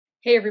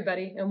Hey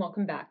everybody, and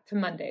welcome back to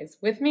Mondays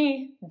with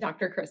me,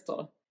 Dr.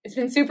 Crystal. It's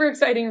been super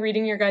exciting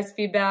reading your guys'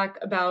 feedback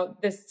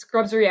about this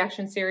Scrubs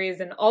reaction series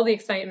and all the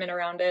excitement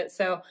around it,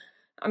 so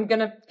I'm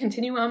gonna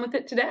continue on with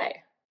it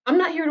today. I'm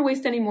not here to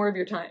waste any more of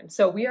your time,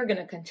 so we are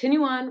gonna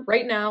continue on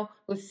right now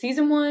with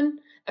Season 1,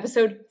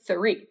 Episode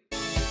 3.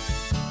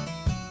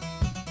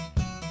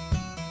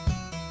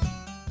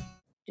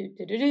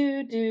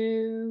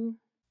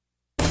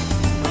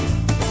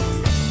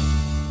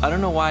 I don't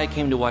know why I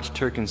came to watch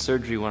Turk in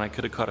surgery when I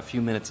could have caught a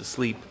few minutes of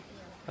sleep.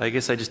 I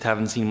guess I just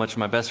haven't seen much of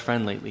my best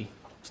friend lately.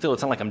 Still,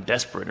 it's not like I'm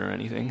desperate or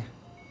anything.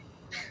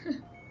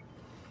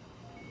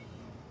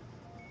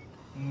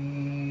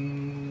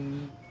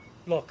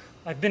 Look,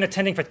 I've been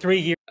attending for 3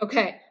 years.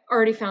 Okay,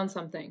 already found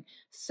something.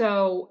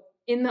 So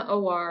in the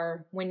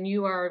OR, when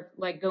you are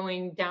like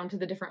going down to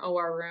the different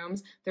OR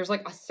rooms, there's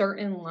like a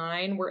certain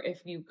line where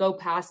if you go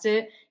past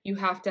it, you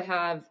have to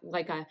have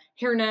like a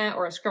hairnet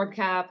or a scrub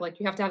cap, like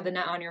you have to have the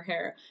net on your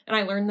hair. And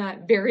I learned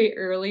that very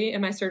early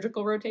in my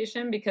surgical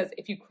rotation because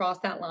if you cross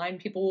that line,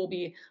 people will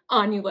be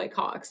on you like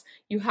hawks.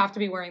 You have to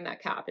be wearing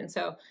that cap. And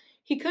so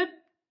he could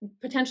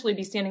potentially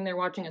be standing there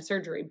watching a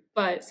surgery,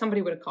 but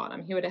somebody would have caught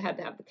him. He would have had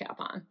to have the cap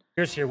on.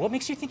 Here's here. What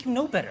makes you think you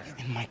know better?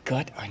 In my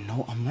gut, I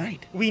know I'm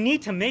right. We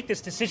need to make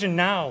this decision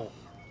now.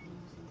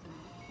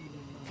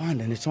 Fine,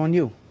 then it's on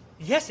you.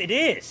 Yes, it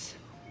is.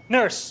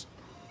 Nurse.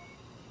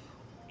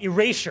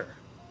 Erasure.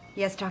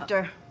 Yes,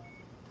 doctor.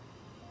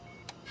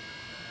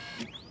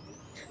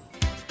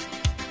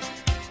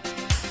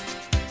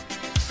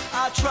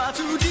 I try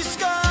to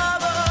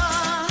discover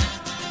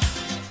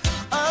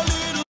a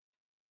little.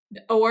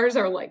 ORs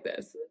are like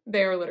this.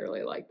 They are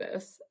literally like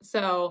this.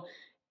 So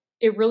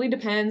it really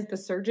depends the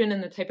surgeon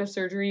and the type of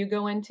surgery you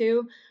go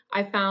into.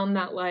 I found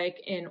that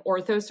like in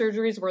ortho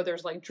surgeries where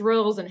there's like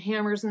drills and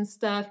hammers and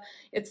stuff,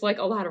 it's like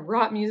a lot of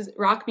rock music,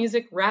 rap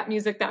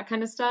music, that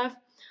kind of stuff.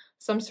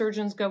 Some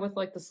surgeons go with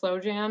like the slow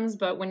jams,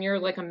 but when you're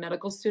like a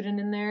medical student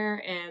in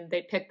there and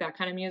they pick that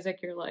kind of music,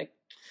 you're like,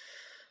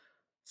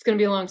 it's gonna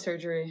be a long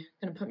surgery.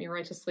 Gonna put me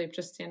right to sleep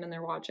just standing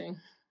there watching.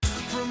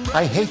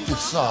 I hate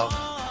this song.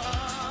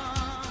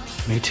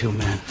 Me too,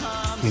 man.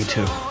 Me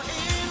too.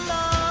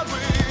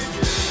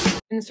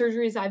 In the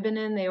surgeries I've been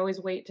in, they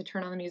always wait to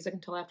turn on the music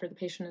until after the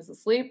patient is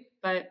asleep,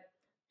 but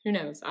who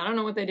knows? I don't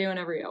know what they do in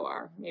every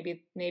OR.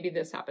 Maybe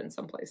this happens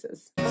some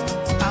places.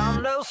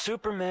 I'm no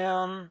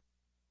Superman.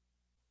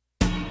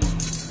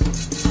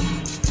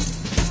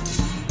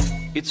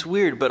 It's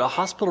weird, but a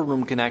hospital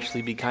room can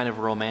actually be kind of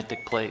a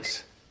romantic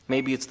place.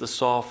 Maybe it's the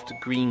soft,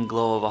 green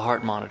glow of a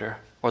heart monitor,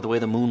 or the way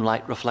the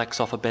moonlight reflects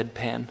off a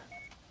bedpan.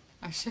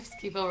 Our shifts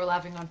keep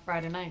overlapping on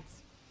Friday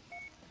nights.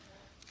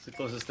 It's the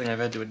closest thing I've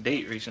had to a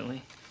date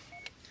recently.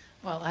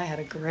 Well, I had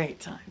a great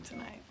time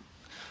tonight.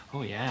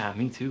 Oh yeah,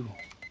 me too.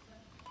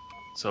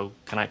 So,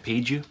 can I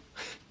page you?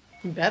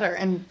 You better,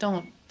 and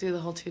don't do the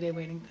whole 2-day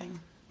waiting thing.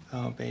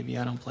 Oh, baby,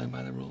 I don't play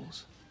by the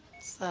rules.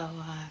 So,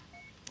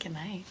 good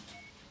night.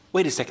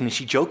 Wait a second, is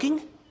she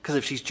joking? Because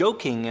if she's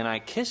joking and I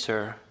kiss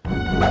her...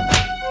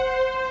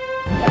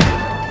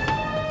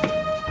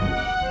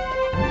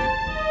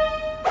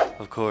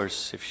 Of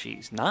course, if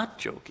she's not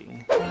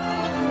joking...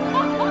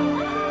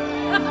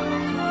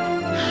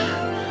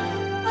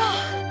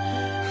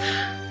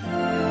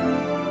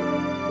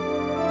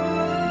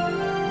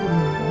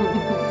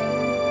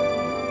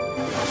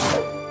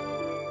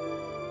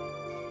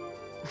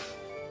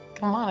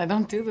 Come on, I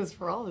don't do this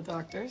for all the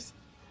doctors.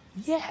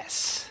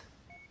 Yes.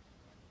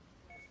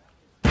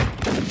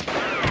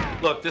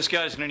 Look, this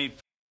guy's gonna need...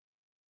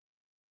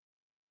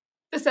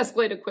 This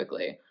escalated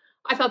quickly.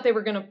 I thought they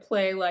were gonna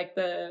play like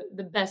the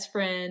best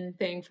friend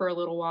thing for a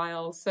little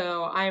while,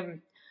 so I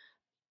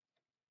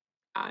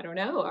don't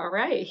know. All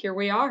right, here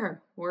we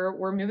are.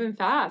 We're moving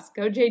fast.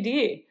 Go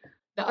JD.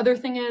 The other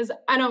thing is,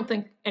 I don't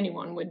think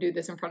anyone would do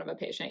this in front of a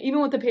patient.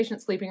 Even with the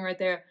patient sleeping right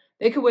there,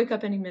 they could wake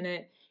up any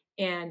minute.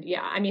 And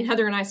yeah, I mean,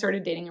 Heather and I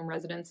started dating in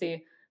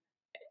residency,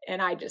 and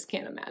I just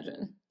can't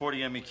imagine. 40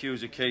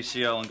 MEQs at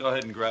KCL, and go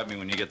ahead and grab me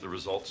when you get the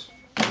results.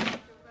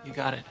 You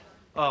got it.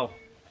 Oh,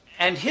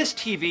 and his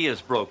TV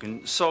is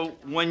broken, so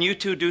when you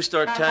two do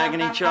start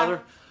tagging each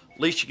other,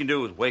 least you can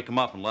do is wake him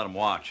up and let him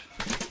watch.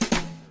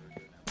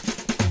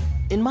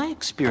 In my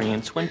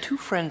experience, when two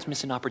friends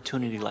miss an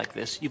opportunity like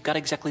this, you've got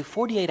exactly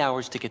 48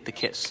 hours to get the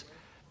kiss.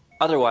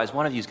 Otherwise,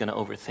 one of you's gonna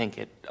overthink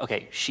it.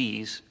 Okay,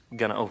 she's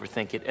gonna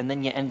overthink it, and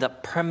then you end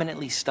up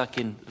permanently stuck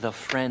in the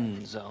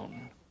friend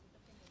zone.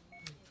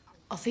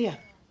 I'll see ya.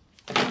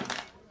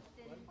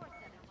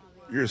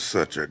 You're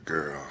such a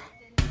girl.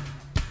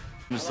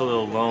 I'm just a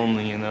little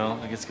lonely, you know?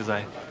 I guess because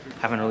I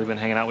haven't really been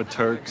hanging out with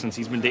Turk since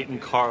he's been dating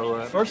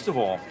Carla. First of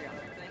all,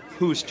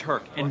 who's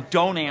Turk? And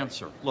don't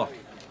answer. Look,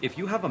 if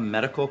you have a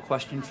medical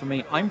question for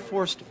me, I'm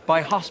forced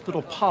by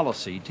hospital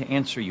policy to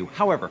answer you.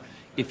 However,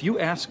 if you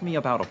ask me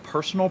about a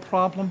personal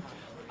problem,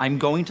 I'm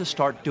going to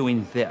start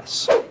doing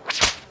this.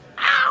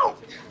 Ow!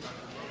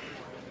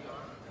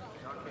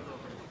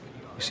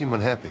 You seem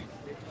unhappy.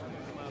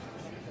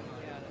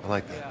 I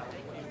like that.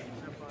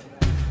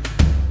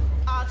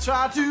 I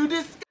try to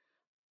discover.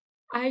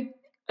 I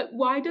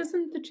Why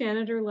doesn't the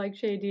janitor like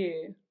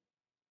JD?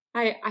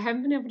 I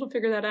haven't been able to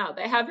figure that out.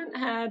 They haven't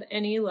had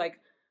any like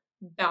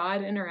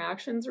bad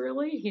interactions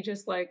really. He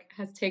just like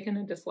has taken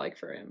a dislike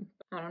for him.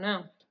 I don't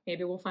know.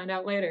 Maybe we'll find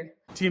out later.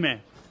 T-Man,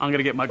 I'm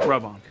gonna get my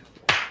grub on.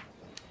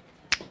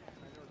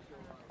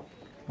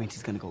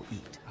 Rancy's gonna go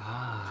eat.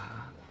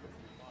 Ah.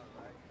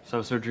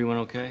 So surgery went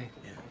okay?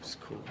 Yeah, it was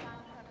cool.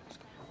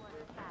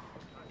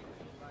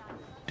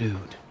 Dude,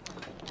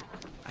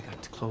 I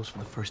got to close for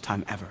the first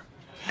time ever.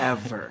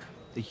 Ever.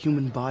 The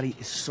human body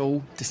is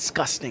so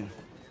disgusting.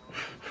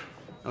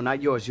 No,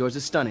 not yours. Yours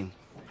is stunning.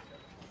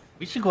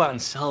 We should go out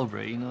and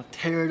celebrate, you know,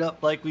 tear it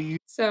up like we used.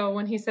 So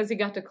when he says he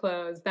got to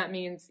close, that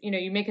means, you know,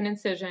 you make an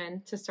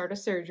incision to start a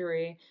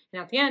surgery,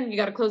 and at the end, you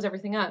got to close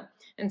everything up.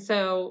 And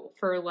so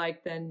for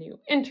like the new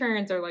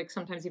interns or like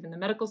sometimes even the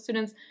medical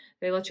students,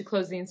 they let you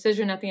close the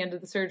incision at the end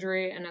of the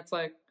surgery, and it's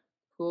like,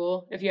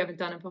 cool, if you haven't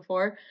done it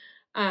before.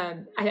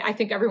 I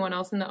think everyone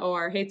else in the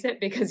OR hates it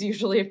because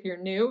usually if you're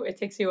new, it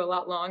takes you a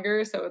lot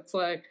longer. So it's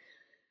like,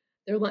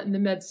 they're letting the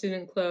med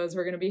student close.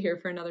 We're going to be here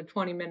for another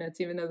 20 minutes,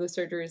 even though the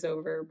surgery is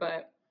over.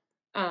 But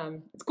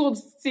it's cool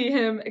to see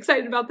him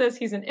excited about this.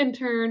 He's an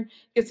intern,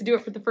 gets to do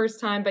it for the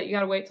first time, but you got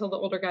to wait till the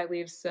older guy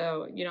leaves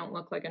so you don't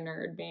look like a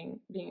nerd being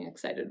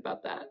excited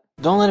about that.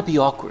 Don't let it be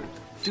awkward.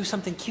 Do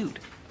something cute.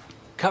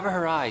 Cover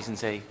her eyes and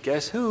say,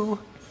 guess who?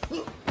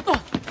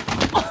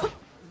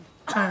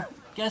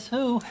 Guess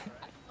who?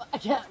 I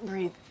can't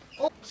breathe.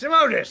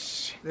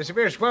 Simotis, the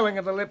severe swelling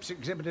of the lips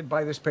exhibited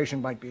by this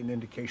patient might be an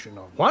indication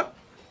of what?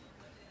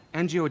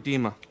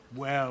 Angioedema.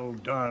 Well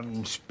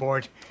done,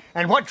 sport.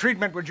 And what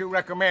treatment would you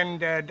recommend,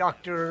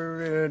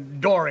 Dr.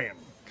 Dorian?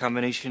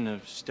 Combination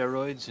of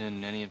steroids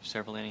and any of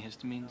several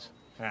antihistamines.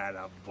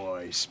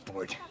 Attaboy,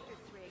 sport.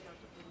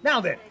 Now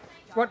then,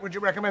 what would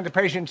you recommend the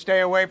patient stay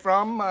away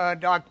from,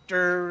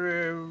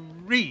 Dr.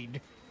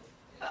 Reed?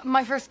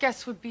 My first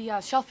guess would be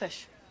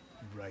shellfish.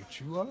 Right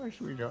you are,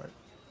 sweetheart.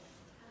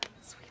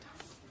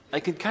 I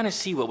could kind of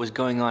see what was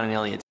going on in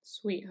Elliot's.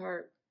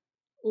 Sweetheart.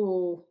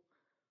 Ooh.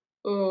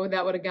 Ooh,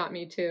 that would have got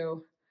me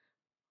too.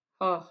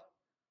 Oh,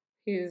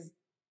 he's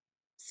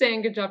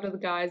saying good job to the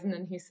guys, and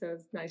then he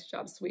says, nice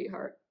job,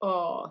 sweetheart.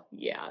 Oh,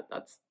 yeah,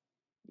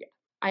 yeah.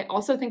 I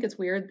also think it's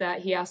weird that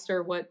he asked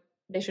her what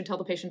they should tell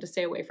the patient to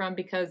stay away from,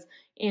 because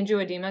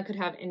angioedema could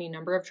have any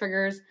number of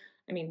triggers.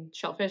 I mean,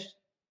 shellfish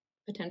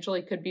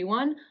potentially could be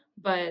one,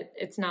 but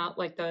it's not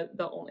like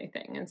the only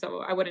thing. And so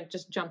I wouldn't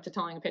just jump to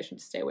telling a patient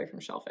to stay away from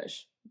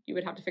shellfish. You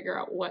would have to figure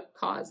out what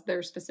caused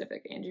their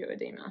specific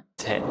angioedema.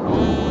 Head.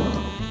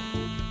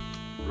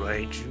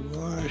 Right you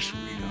are,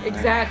 sweetheart.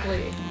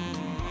 Exactly.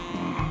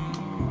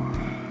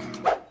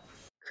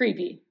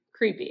 Creepy.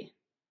 Creepy.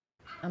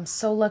 I'm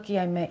so lucky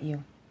I met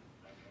you.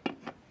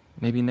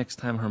 Maybe next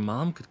time her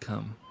mom could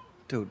come.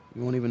 Dude,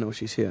 you won't even know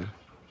she's here.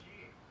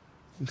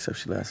 Except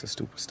she laughs at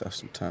stupid stuff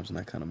sometimes, and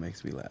that kind of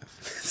makes me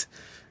laugh.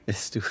 It's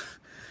stupid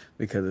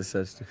because it's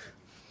such stupid.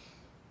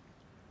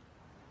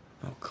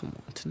 Oh, come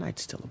on.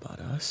 Tonight's still about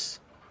us.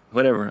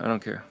 Whatever, I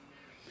don't care.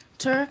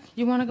 Turk,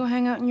 you want to go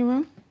hang out in your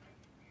room?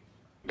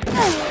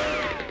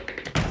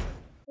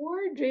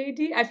 Poor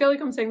JD. I feel like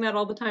I'm saying that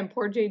all the time.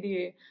 Poor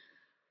JD.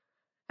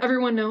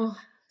 Everyone knows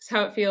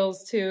how it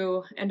feels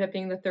to end up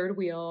being the third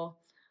wheel.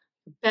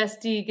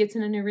 Bestie gets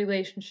in a new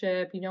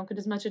relationship. You don't get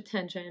as much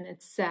attention.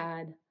 It's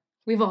sad.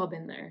 We've all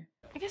been there.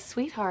 I guess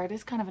sweetheart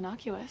is kind of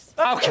innocuous.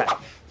 Okay.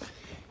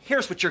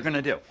 Here's what you're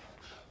gonna do.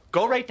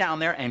 Go right down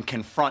there and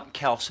confront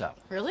Kelso.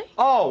 Really?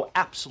 Oh,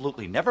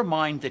 absolutely. Never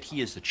mind that he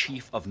is the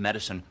chief of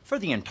medicine for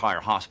the entire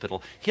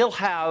hospital. He'll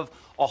have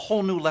a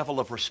whole new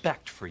level of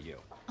respect for you.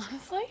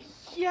 Honestly?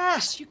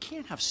 Yes, you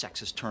can't have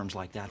sexist terms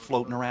like that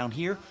floating around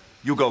here.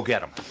 You go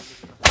get him.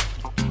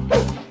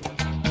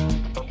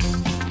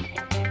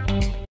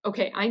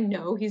 Okay, I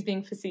know he's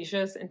being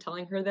facetious and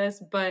telling her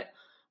this, but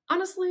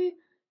honestly,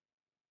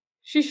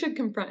 she should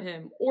confront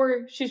him,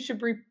 or she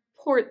should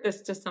report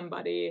this to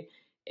somebody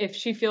if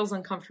she feels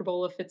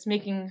uncomfortable, if it's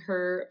making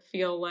her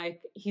feel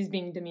like he's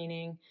being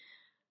demeaning.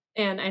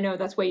 And I know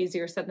that's way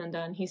easier said than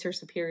done. He's her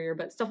superior,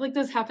 but stuff like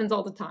this happens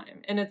all the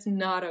time, and it's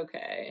not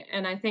okay.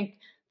 And I think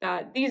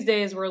that these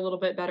days we're a little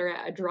bit better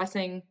at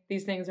addressing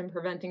these things and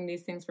preventing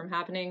these things from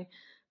happening,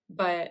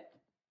 but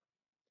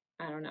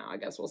I don't know. I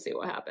guess we'll see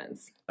what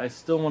happens. I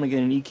still want to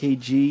get an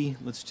EKG.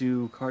 Let's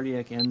do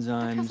cardiac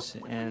enzymes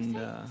and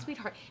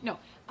Sweetheart, no.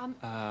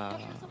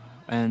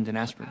 and an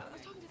aspirin.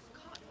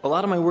 A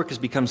lot of my work has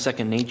become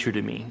second nature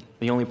to me.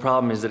 The only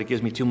problem is that it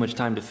gives me too much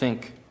time to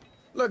think.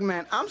 Look,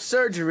 man, I'm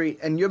surgery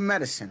and you're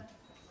medicine.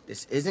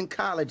 This isn't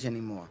college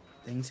anymore.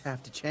 Things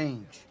have to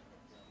change.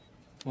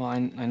 Well, I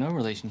know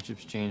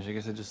relationships change. I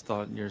guess I just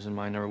thought yours and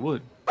mine never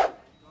would.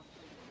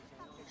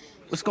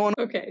 What's going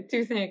on? Okay,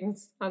 two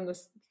things on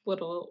this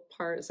little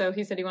part. So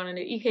he said he wanted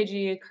an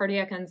EKG,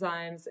 cardiac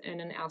enzymes, and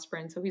an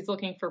aspirin. So he's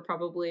looking for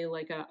probably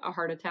like a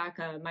heart attack,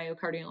 a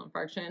myocardial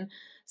infarction.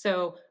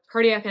 So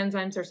cardiac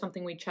enzymes are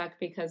something we check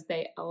because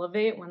they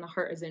elevate when the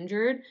heart is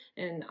injured.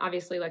 And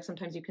obviously, like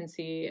sometimes you can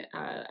see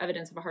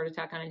evidence of a heart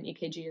attack on an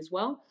EKG as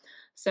well.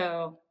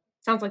 So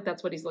sounds like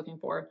that's what he's looking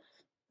for.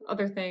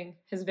 other thing,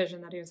 his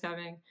vision that he was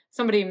having.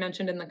 Somebody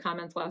mentioned in the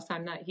comments last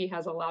time that he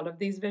has a lot of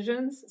these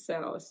visions,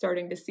 so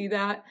starting to see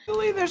that.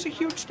 Really, there's a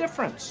huge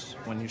difference.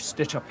 When you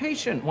stitch a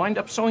patient, wind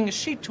up sewing a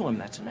sheet to him,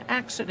 that's an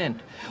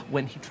accident.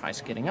 When he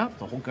tries getting up,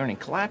 the whole gurney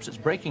collapses,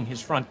 breaking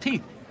his front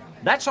teeth.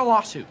 That's a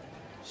lawsuit.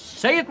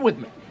 Say it with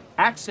me.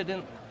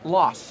 Accident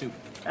lawsuit.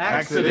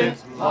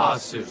 Accident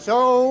lawsuit.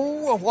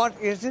 So, what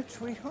is it,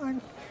 sweetheart?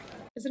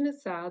 Isn't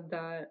it sad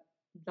that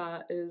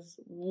that is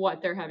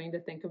what they're having to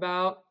think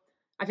about?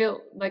 I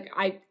feel like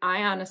I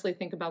honestly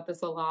think about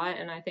this a lot,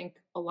 and I think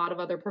a lot of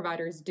other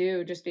providers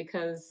do, just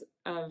because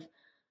of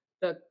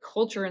the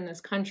culture in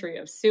this country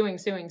of suing.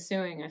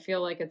 I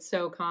feel like it's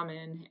so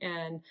common,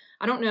 and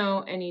I don't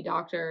know any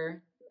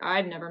doctor.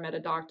 I've never met a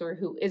doctor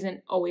who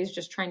isn't always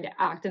just trying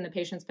to act in the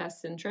patient's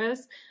best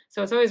interest.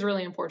 So it's always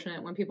really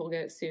unfortunate when people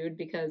get sued,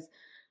 because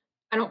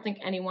I don't think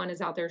anyone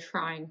is out there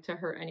trying to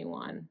hurt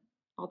anyone.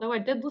 Although I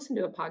did listen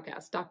to a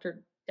podcast,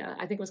 Dr. Death,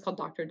 I think it was called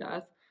Dr.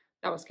 Death.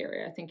 That was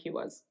scary. I think he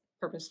was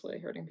purposefully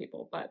hurting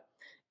people, but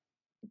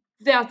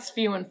that's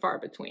few and far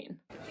between.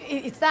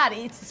 It's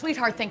the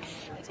sweetheart thing.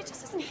 It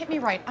just doesn't hit me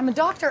right. I'm a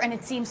doctor, and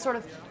it seems sort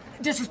of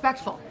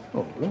disrespectful.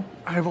 Oh,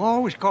 I've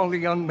always called the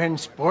young men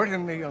sport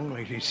and the young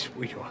ladies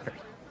sweetheart.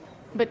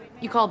 But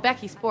you call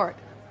Becky sport.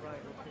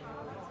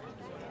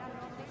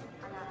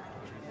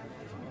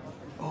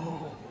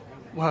 Oh,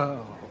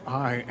 well,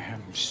 I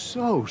am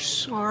so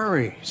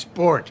sorry,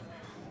 sport.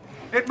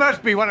 It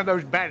must be one of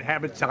those bad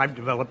habits I've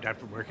developed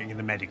after working in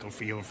the medical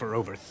field for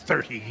over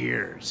 30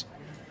 years.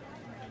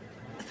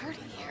 30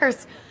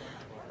 years?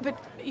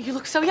 But you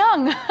look so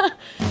young.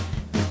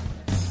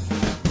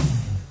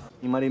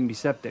 He might even be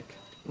septic.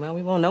 Well,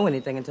 we won't know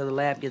anything until the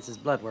lab gets his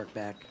blood work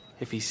back.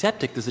 If he's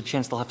septic, there's a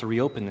chance they'll have to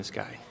reopen this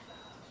guy.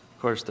 Of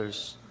course,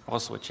 there's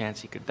also a chance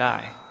he could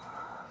die.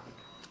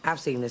 I've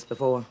seen this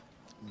before.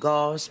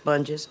 Gauze,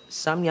 sponges,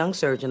 some young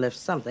surgeon left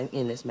something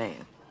in this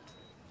man.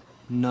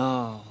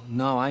 No,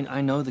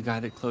 I know the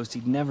guy that closed.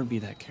 He'd never be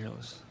that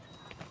careless.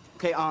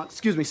 Okay,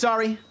 excuse me,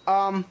 sorry.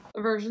 The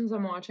versions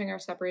I'm watching are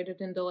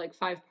separated into like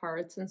 5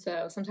 parts, and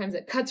so sometimes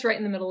it cuts right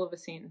in the middle of a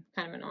scene.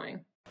 Kind of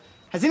annoying.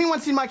 Has anyone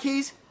seen my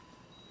keys?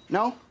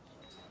 No?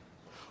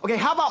 Okay,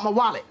 how about my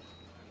wallet?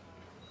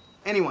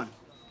 Anyone?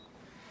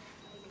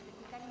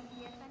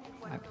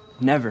 I've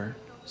never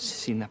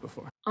seen that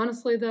before.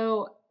 Honestly,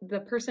 though, the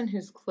person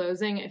who's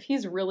closing, if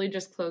he's really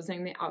just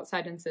closing the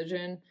outside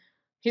incision,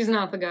 he's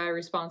not the guy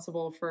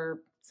responsible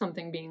for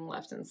something being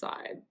left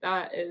inside.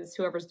 That is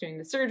whoever's doing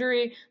the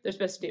surgery. They're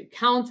supposed to do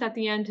counts at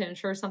the end to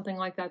ensure something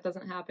like that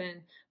doesn't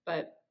happen,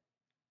 but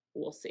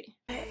we'll see.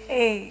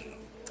 Hey,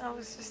 I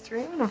was just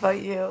dreaming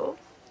about you.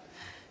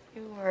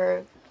 We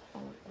were...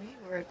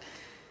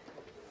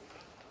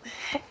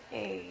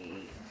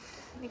 Hey,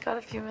 you got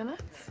a few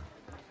minutes?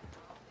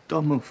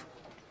 Don't move.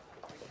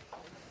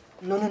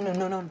 No,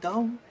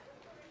 don't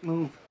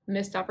move.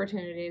 Missed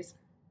opportunities.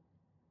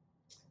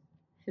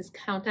 His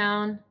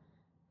countdown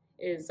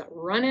is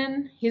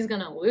running. He's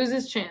gonna lose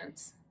his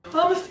chance.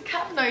 Well, Mr.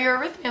 Kavanaugh, your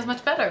arrhythmia is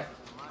much better.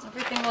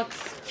 Everything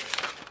looks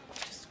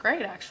just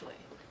great, actually.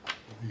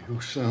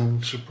 You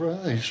sound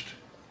surprised.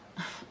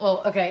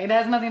 Well, okay, it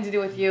has nothing to do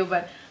with you,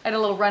 but I had a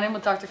little run-in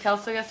with Dr.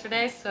 Kelso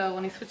yesterday, so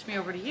when he switched me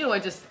over to you, I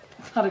just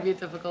thought it'd be a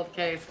difficult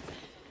case.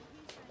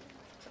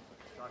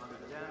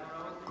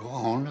 Go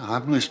on,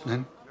 I'm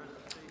listening.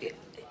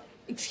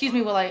 Excuse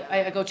me while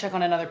I go check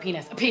on another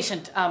penis. A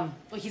patient. Well,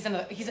 he's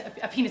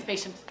a penis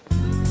patient.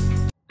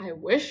 I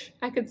wish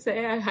I could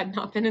say I had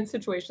not been in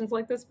situations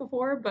like this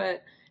before,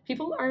 but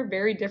people are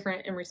very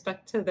different in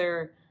respect to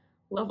their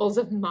levels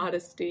of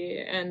modesty,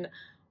 and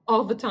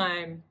all the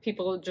time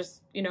people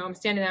just, I'm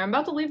standing there, I'm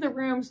about to leave the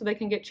room so they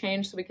can get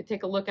changed so we could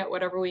take a look at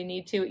whatever we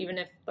need to, even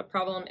if the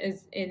problem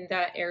is in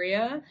that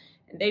area,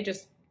 and they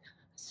just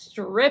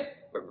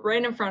strip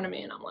right in front of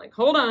me, and I'm like,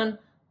 hold on,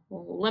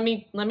 let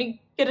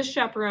me get a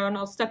chaperone,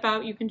 I'll step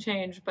out, you can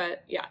change.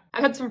 But yeah,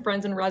 I've had some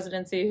friends in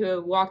residency who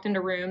have walked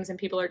into rooms and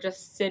people are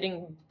just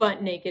sitting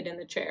butt naked in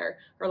the chair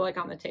or like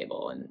on the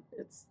table, and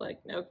it's like,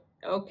 no,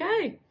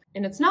 okay.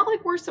 And it's not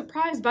like we're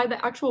surprised by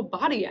the actual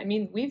body. I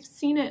mean, we've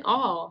seen it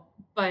all,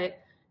 but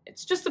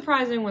it's just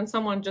surprising when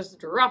someone just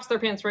drops their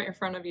pants right in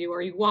front of you,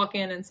 or you walk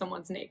in and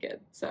someone's naked.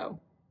 So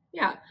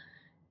yeah,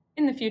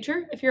 in the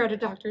future, if you're at a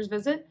doctor's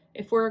visit,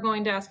 if we're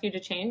going to ask you to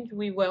change,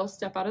 we will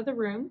step out of the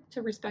room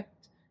to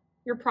respect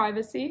your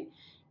privacy.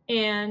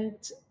 And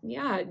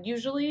yeah,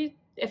 usually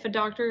if a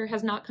doctor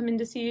has not come in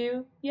to see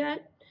you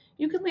yet,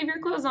 you can leave your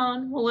clothes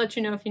on. We'll let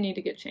you know if you need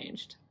to get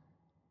changed.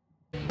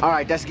 All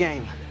right, that's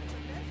game.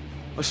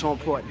 What's so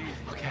important?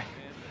 Okay.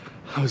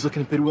 I was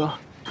looking at Bidwell.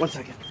 1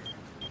 second.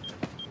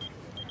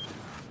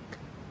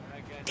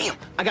 Damn,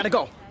 I gotta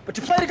go. But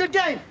you played a good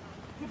game.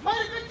 You played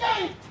a good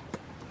game.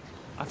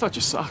 I thought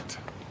you sucked.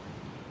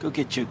 Go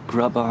get your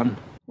grub on.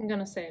 I'm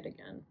gonna say it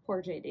again.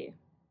 Poor JD.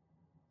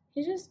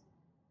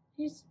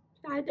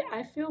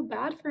 I feel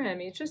bad for him.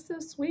 He's just so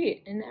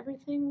sweet, and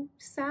everything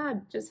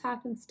sad just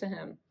happens to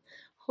him.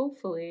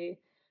 Hopefully,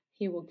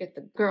 he will get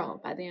the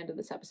girl by the end of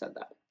this episode,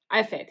 though. I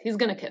have faith. He's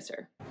gonna kiss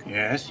her.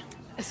 Yes?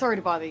 Sorry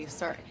to bother you,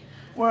 sorry.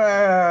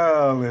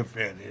 Well, if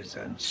it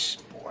isn't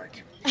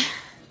sport.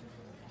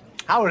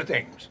 How are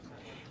things?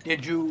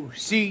 Did you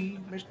see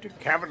Mr.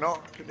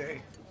 Kavanaugh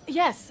today?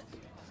 Yes.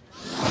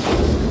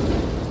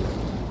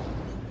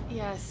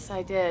 Yes,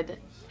 I did.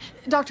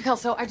 Dr.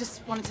 Kelso, I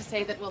just wanted to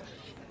say that, well,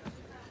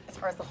 as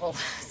far as the whole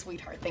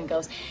sweetheart thing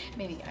goes,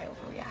 maybe I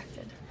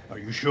overreacted. Are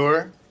you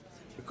sure?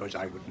 Because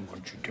I wouldn't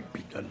want you to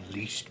be the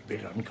least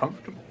bit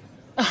uncomfortable.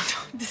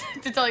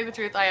 To tell you the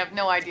truth, I have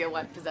no idea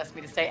what possessed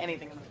me to say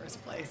anything in the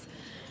first place.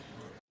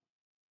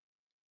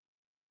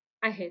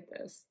 I hate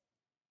this.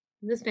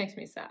 This makes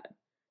me sad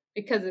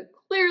because it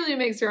clearly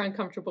makes her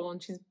uncomfortable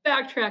and she's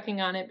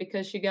backtracking on it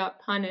because she got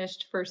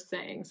punished for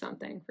saying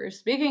something, for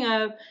speaking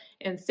up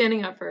and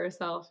standing up for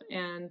herself,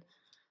 and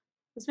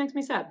this makes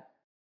me sad.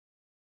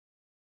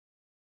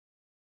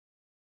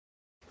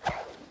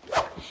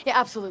 Yeah,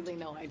 absolutely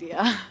no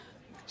idea.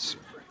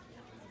 Super.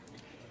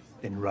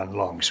 Then run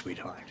long,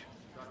 sweetheart.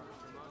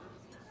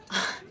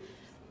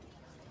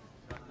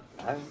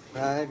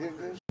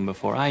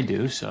 Before I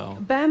do, so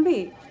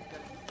Bambi,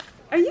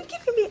 are you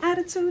giving me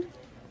attitude?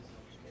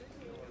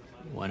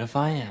 what if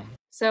I am?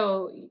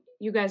 So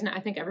you guys know, I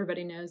think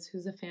everybody knows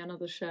who's a fan of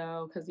the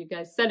show because you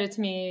guys said it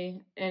to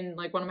me in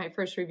like one of my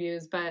first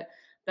reviews, but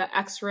the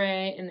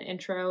x-ray in the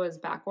intro is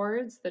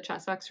backwards. The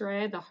chest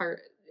x-ray, the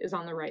heart is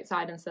on the right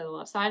side instead of the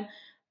left side.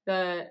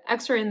 The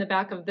x-ray in the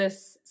back of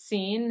this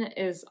scene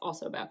is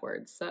also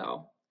backwards.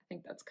 So I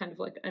think that's kind of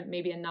like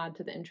maybe a nod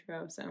to the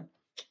intro. So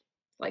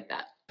like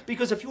that.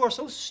 Because if you are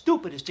so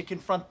stupid as to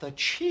confront the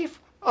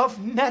chief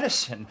of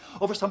medicine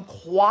over some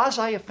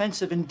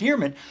quasi-offensive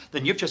endearment,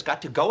 then you've just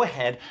got to go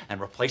ahead and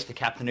replace the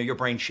captain of your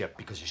brain ship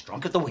because he's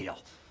drunk at the wheel.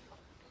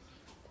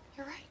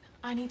 You're right.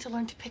 I need to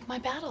learn to pick my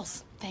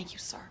battles. Thank you,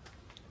 sir.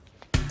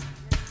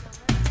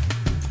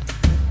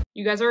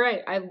 You guys are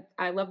right.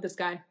 I love this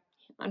guy.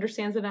 He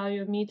understands the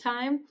value of me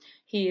time.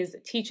 He is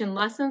teaching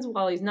lessons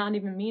while he's not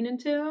even meaning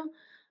to.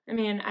 I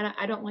mean,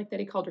 I don't like that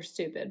he called her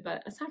stupid,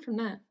 but aside from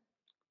that,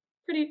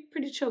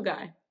 pretty chill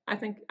guy. I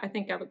think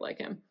I would like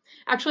him.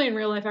 Actually, in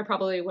real life, I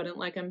probably wouldn't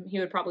like him. He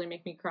would probably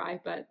make me cry,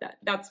 but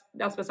that's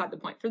beside the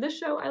point. For this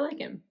show, I like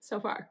him so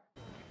far.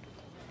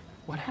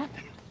 What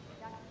happened?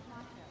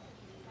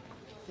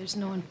 There's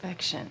no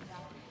infection.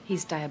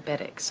 He's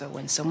diabetic, so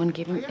when someone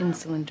gave him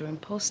insulin during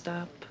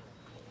post-op,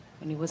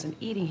 when he wasn't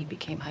eating, he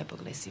became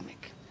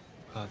hypoglycemic.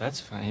 Oh, that's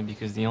funny,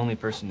 because the only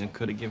person that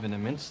could have given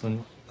him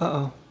insulin...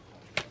 Uh-oh.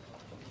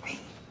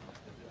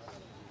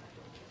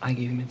 I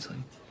gave him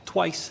insulin.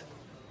 Twice.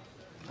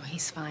 Oh,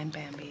 he's fine,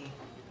 Bambi.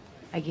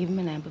 I gave him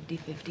an amp of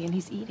D50 and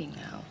he's eating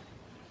now.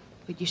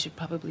 But you should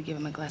probably give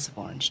him a glass of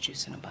orange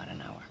juice in about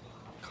an hour.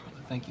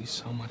 Carla, thank you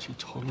so much. You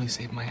totally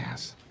saved my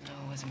ass. No,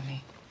 it wasn't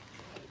me.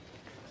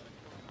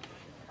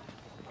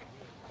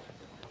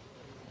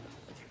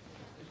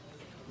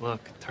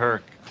 Look,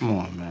 Turk. Come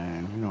on,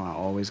 man. You know I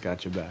always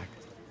got your back.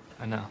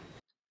 I know.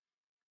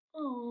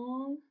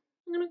 Oh,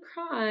 I'm gonna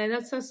cry.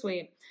 That's so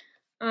sweet.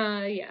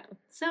 Yeah.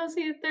 So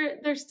see,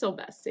 they're still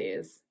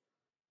besties.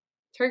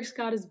 Turk's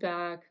got his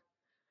back.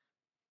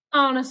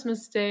 Honest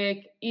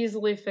mistake,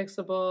 easily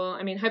fixable.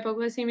 I mean,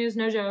 hypoglycemia is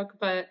no joke,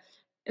 but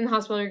in the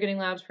hospital you're getting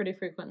labs pretty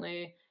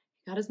frequently.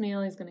 He got his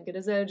meal, he's gonna get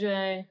his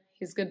OJ,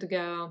 he's good to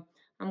go.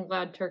 I'm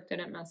glad Turk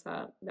didn't mess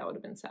up. That would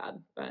have been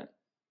sad, but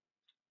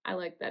I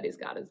like that he's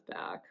got his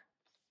back.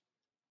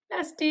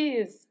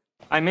 Besties!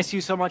 I miss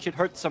you so much it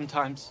hurts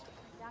sometimes.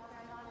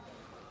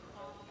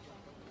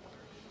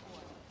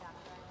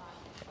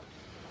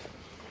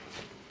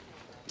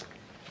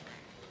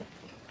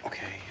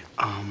 Okay,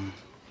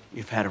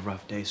 you've had a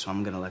rough day, so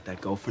I'm gonna let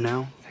that go for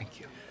now. Thank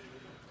you.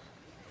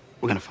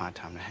 We're gonna find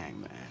time to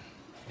hang, man.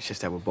 It's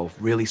just that we're both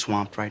really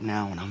swamped right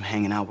now, and I'm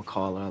hanging out with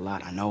Carla a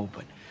lot, I know,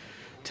 but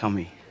tell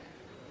me,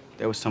 if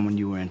there was someone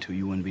you were into,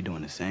 you wouldn't be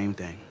doing the same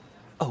thing.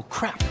 Oh,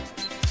 crap.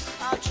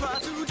 I try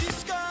to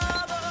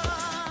discover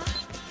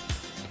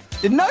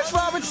Did Nurse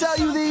Robert tell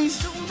you these?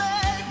 to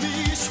make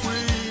me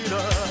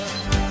sweeter.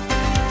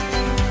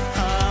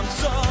 I'm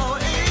so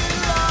in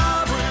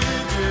love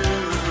with you.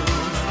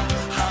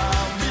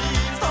 I'll be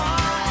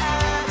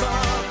forever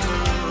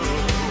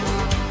blue.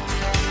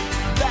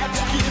 That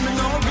you give me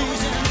no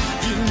reason.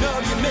 You know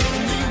you're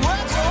making me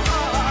work so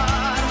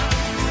hard.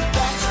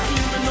 That you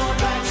give me no,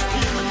 that you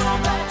give me no,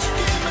 that you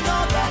give me no,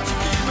 that you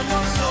give me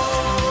no soul.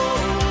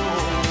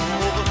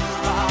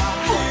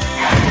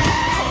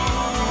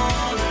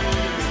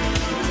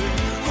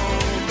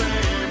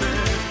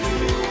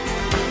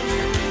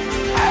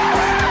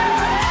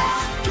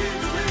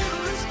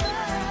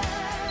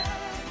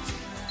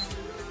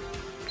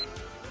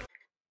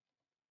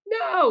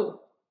 No!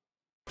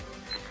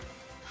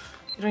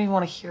 You don't even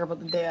want to hear about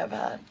the day I've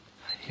had.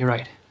 You're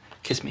right.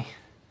 Kiss me.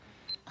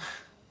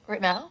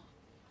 Right now?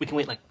 We can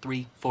wait like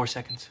 3-4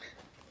 seconds.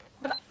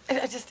 But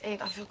I just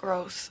ate. I feel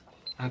gross.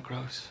 Not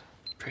gross.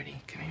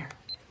 Pretty. Come here.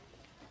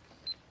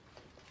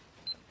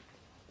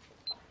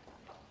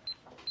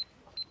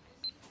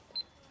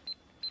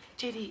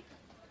 JD,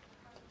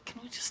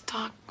 can we just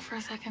talk for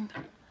a second?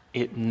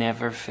 It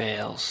never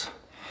fails.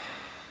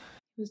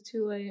 It was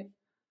too late.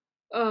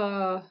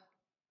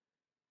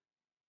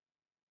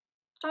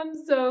 I'm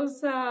so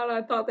sad.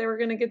 I thought they were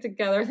gonna get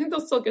together. I think they'll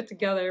still get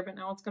together, but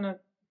now it's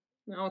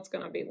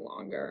gonna be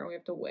longer. We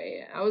have to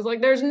wait. I was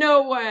like, there's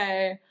no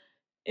way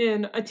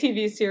in a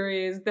TV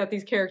series that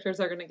these characters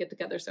are gonna get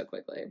together so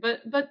quickly.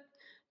 But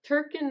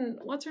Turk and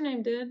what's her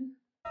name did.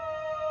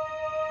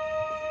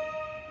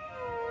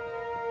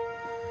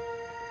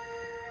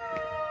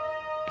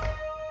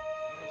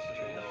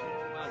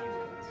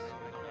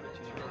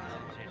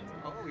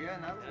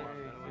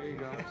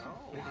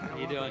 How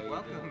you doing?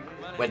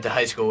 Went to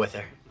high school with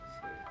her.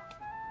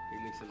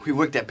 We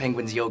worked at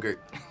Penguin's Yogurt.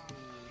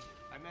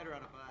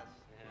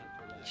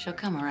 She'll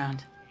come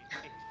around.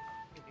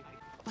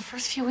 The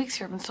first few weeks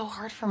here have been so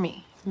hard for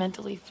me.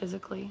 Mentally,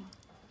 physically,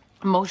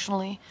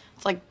 emotionally.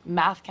 It's like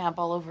math camp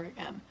all over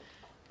again.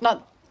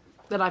 Not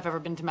that I've ever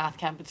been to math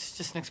camp, it's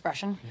just an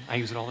expression. I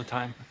use it all the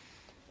time.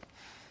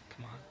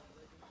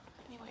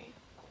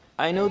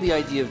 I know the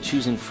idea of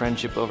choosing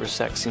friendship over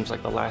sex seems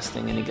like the last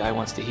thing any guy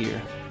wants to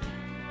hear.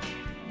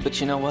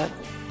 But you know what?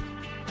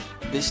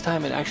 This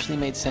time it actually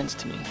made sense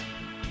to me.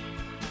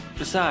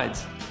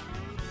 Besides,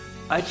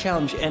 I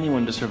challenge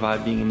anyone to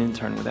survive being an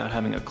intern without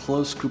having a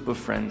close group of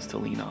friends to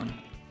lean on.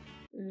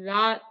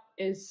 That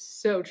is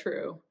so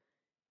true.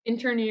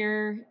 Intern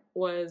year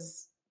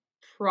was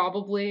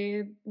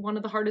probably one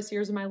of the hardest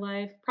years of my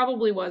life.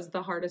 Probably was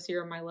the hardest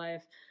year of my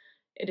life.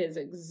 It is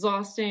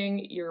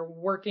exhausting. You're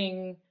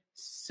working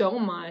so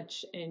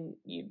much and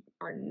you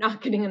are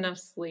not getting enough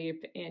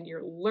sleep and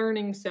you're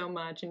learning so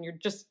much and you're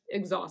just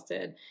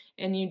exhausted.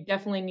 And you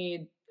definitely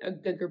need a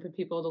good group of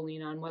people to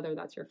lean on, whether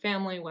that's your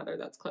family, whether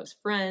that's close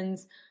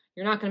friends.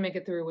 You're not going to make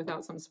it through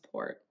without some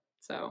support.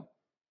 So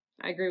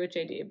I agree with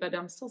JD, but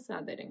I'm still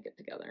sad they didn't get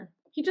together.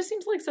 He just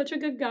seems like such a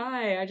good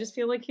guy. I just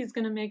feel like he's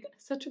going to make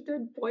such a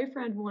good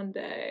boyfriend one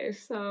day.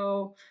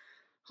 So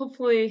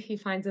hopefully he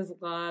finds his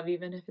love,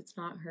 even if it's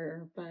not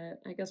her,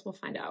 but I guess we'll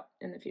find out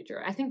in the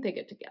future. I think they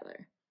get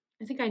together.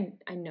 I think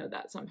I know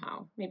that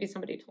somehow. Maybe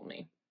somebody told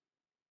me.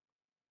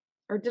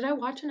 Or did I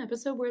watch an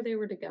episode where they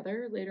were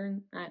together later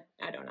in,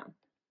 I don't know.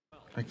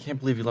 I can't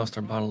believe you lost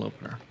our bottle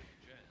opener.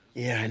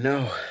 Yeah, I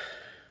know.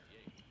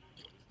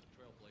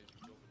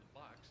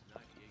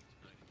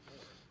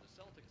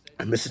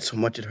 I miss it so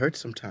much it hurts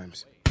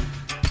sometimes.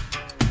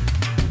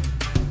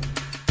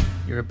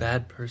 You're a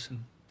bad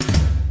person.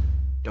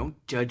 Don't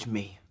judge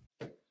me.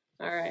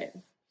 All right.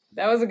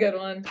 That was a good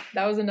one.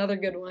 That was another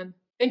good one.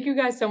 Thank you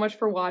guys so much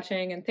for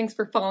watching and thanks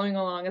for following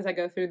along as I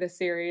go through this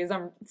series.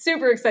 I'm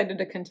super excited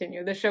to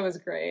continue. The show is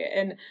great.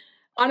 And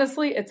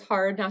honestly, it's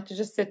hard not to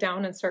just sit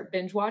down and start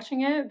binge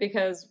watching it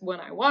because when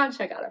I watch,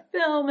 I gotta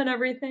film and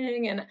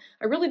everything. And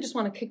I really just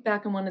want to kick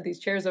back in one of these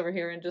chairs over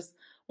here and just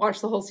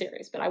watch the whole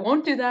series. But I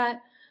won't do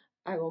that.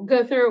 I will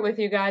go through it with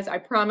you guys. I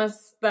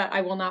promise that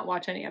I will not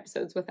watch any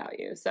episodes without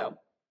you. So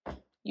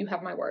you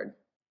have my word.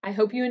 I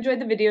hope you enjoyed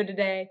the video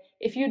today.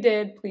 If you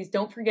did, please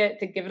don't forget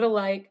to give it a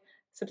like,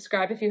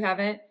 subscribe if you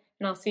haven't,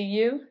 and I'll see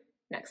you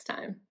next time.